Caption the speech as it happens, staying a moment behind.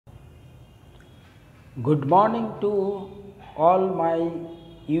Good morning to all my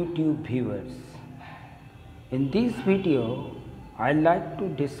YouTube viewers. In this video, I like to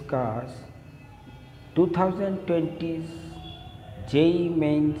discuss 2020's JEE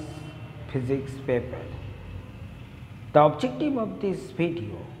Mains physics paper. The objective of this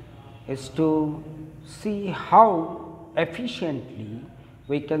video is to see how efficiently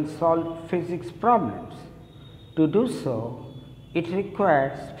we can solve physics problems. To do so, it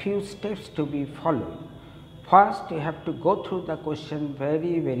requires few steps to be followed. First, you have to go through the question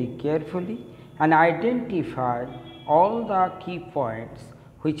very carefully and identify all the key points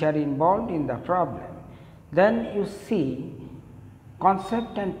which are involved in the problem. Then you see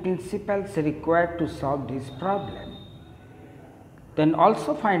concept and principles required to solve this problem. Then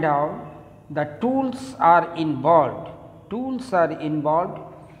also find out the tools are involved. Tools are involved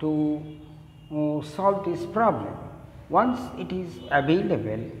to solve this problem. Once it is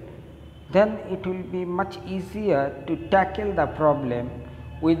available, then it will be much easier to tackle the problem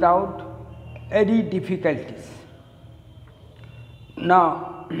without any difficulties.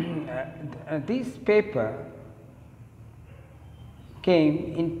 Now, this paper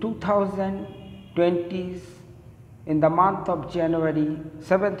came in 2020's in the month of January,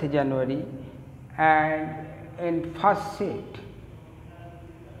 7th January, and in first set.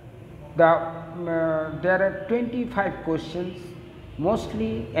 There are 25 questions,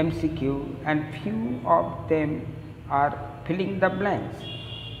 mostly MCQ, and few of them are filling the blanks.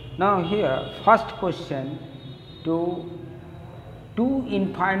 Now here, first question: two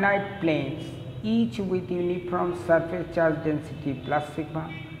infinite planes, each with uniform surface charge density plus sigma,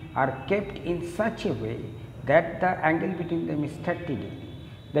 are kept in such a way that the angle between them is 30 degree.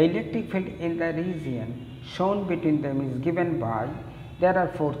 The electric field in the region shown between them is given by. There are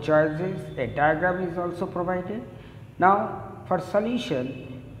 4 choices. A diagram is also provided. Now, for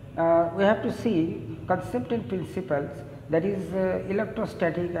solution, we have to see concept and principles, that is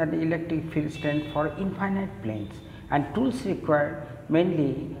electrostatic and electric field strength for infinite planes, and tools required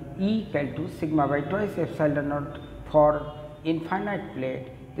mainly E equal to sigma by twice epsilon naught for infinite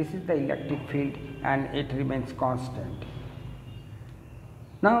plate. This is the electric field and it remains constant.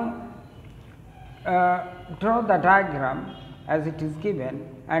 Now, draw the diagram as it is given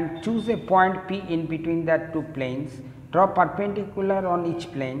and choose a point P in between the two planes. Draw perpendicular on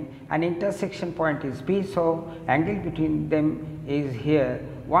each plane, and intersection point is P. So, angle between them is here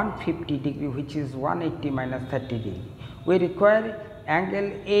 150 degree, which is 180 minus 30 degree. We require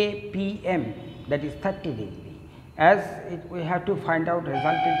angle APM, that is 30 degree. As we have to find out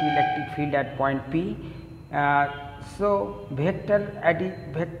resultant electric field at point P. So,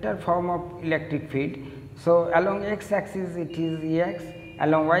 vector form of electric field. So, along x axis it is Ex,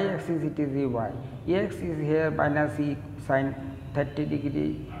 along y axis it is Ey. Ex is here minus E sin 30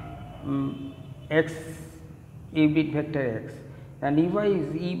 degree x unit vector x, and Ey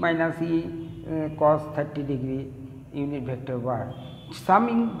is E minus E cos 30 degree unit vector y.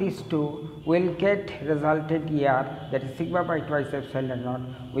 Summing these two will get resultant Er, that is sigma by twice epsilon naught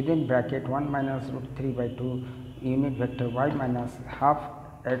within bracket 1 minus root 3 by 2 unit vector y minus half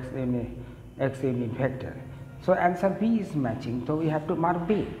x unit vector. So, answer B is matching. So, we have to mark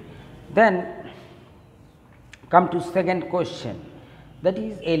B. Then come to second question, that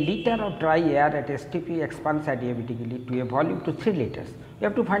is a liter of dry air at STP expands adiabatically to a volume to 3 liters. We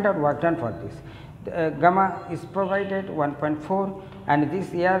have to find out work done for this. Gamma is provided 1.4, and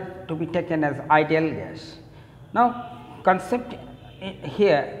this air to be taken as ideal gas. Now, concept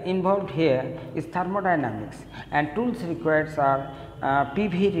here involved here is thermodynamics, and tools required are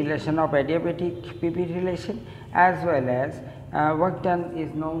PV relation of adiabatic PV relation, as well as work done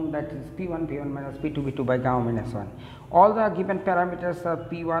is known, that is P1 V1 minus P2 V2 by gamma minus 1. All the given parameters are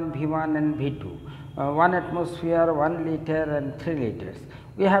P1 V1 and V2, 1 atmosphere, 1 liter and 3 liters.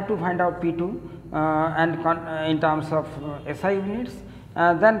 We have to find out P2 and in terms of SI units,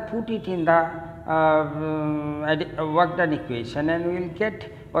 then put it in the work done equation, and we will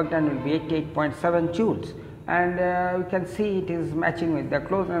get work done will be 88.7 joules, and we can see it is matching with the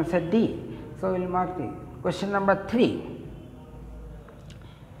close answer D. So, we will mark the question number 3.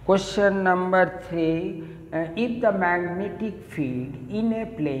 Question number 3, if the magnetic field in a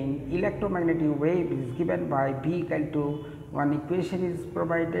plane electromagnetic wave is given by B equal to, one equation is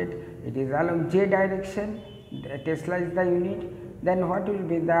provided, it is along J direction, Tesla is the unit, then what will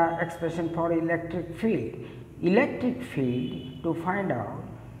be the expression for electric field? Electric field, to find out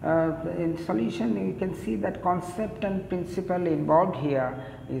in solution, you can see that concept and principle involved here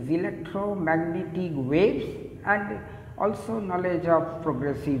is electromagnetic waves and also knowledge of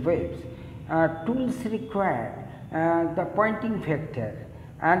progressive waves. Tools require the pointing vector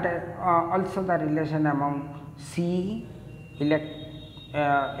and also the relation among C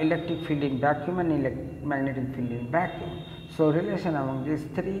electric field in vacuum and magnetic field in vacuum. So, relation among these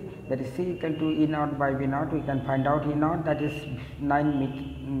three, that is C equal to E naught by V naught, we can find out E naught, that is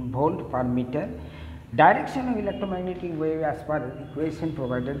 9 volt per meter. Direction of electromagnetic wave as per equation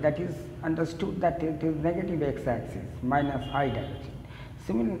provided, that is understood that it is negative x axis minus I direction.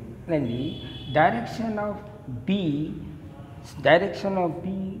 Similarly, direction of B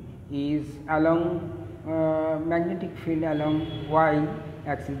is along magnetic field along y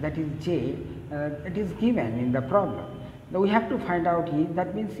axis, that is J, it is given in the problem. Now, we have to find out E,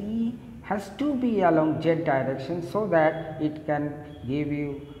 that means E has to be along Z direction, so that it can give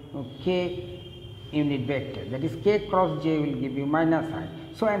you K unit vector, that is K cross J will give you minus I.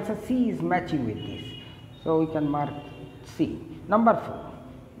 So, answer C is matching with this. So, we can mark C. Number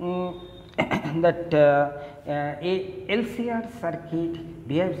 4, that a LCR circuit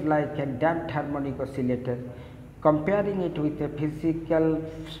behaves like a damped harmonic oscillator. Comparing it with a physical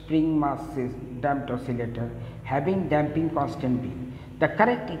spring mass damped oscillator having damping constant B, the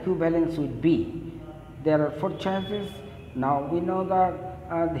correct equivalence would be, there are 4 choices. Now, we know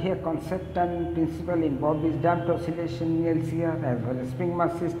that here concept and principle involved is damped oscillation in LCR as well as spring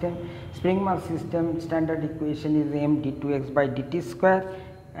mass system. Spring mass system standard equation is m d2x by dt square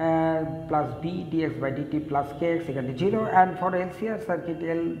plus b dx by dt plus kx equal to 0, and for LCR circuit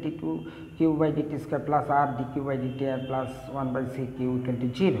L d2 q by dt square plus r dq by dt plus 1 by c q equal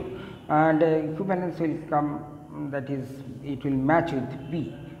to 0, and equivalence will come, that is it will match with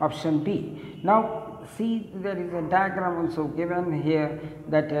B, option B. Now, see, there is a diagram also given here,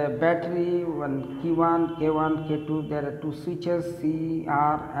 that battery Q1, K1, K2, there are 2 switches C,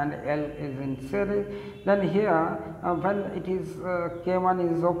 R and L is in series. Then here when it is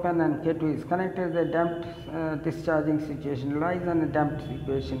K1 is open and K2 is connected, the damped discharging situation lies, and a damped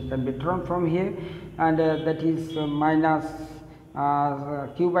equation can be drawn from here, and that is minus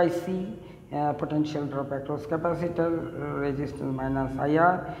Q by C. Potential drop across capacitor, resistance minus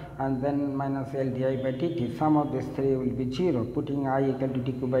IR, and then minus L di by dt. Sum of these 3 will be 0. Putting I equal to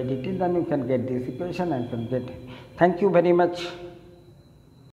dq by dt, then you can get this equation and can get it. Thank you very much.